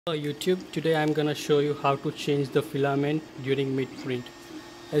Hello YouTube, today I'm gonna show you how to change the filament during mid print.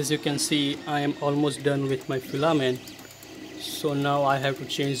 As you can see, I am almost done with my filament, so now I have to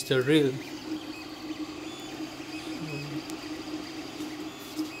change the reel.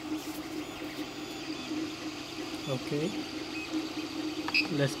 Okay,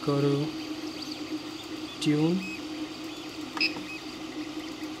 let's go to tune,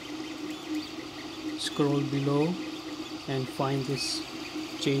 scroll below and find this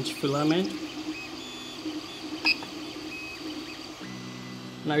change filament.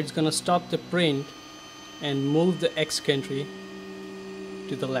 Now it's gonna stop the print and move the X country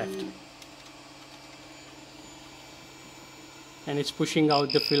to the left, and it's pushing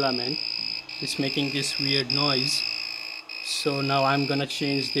out the filament. It's making this weird noise. So now I'm gonna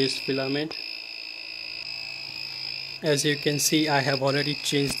change this filament. As you can see, I have already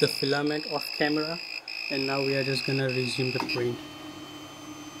changed the filament off camera, and now we are just gonna resume the print.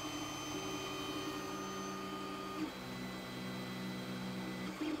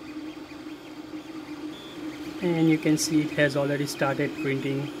 And you can see it has already started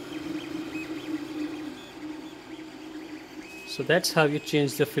printing. So that's how you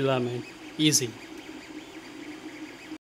change the filament. Easy.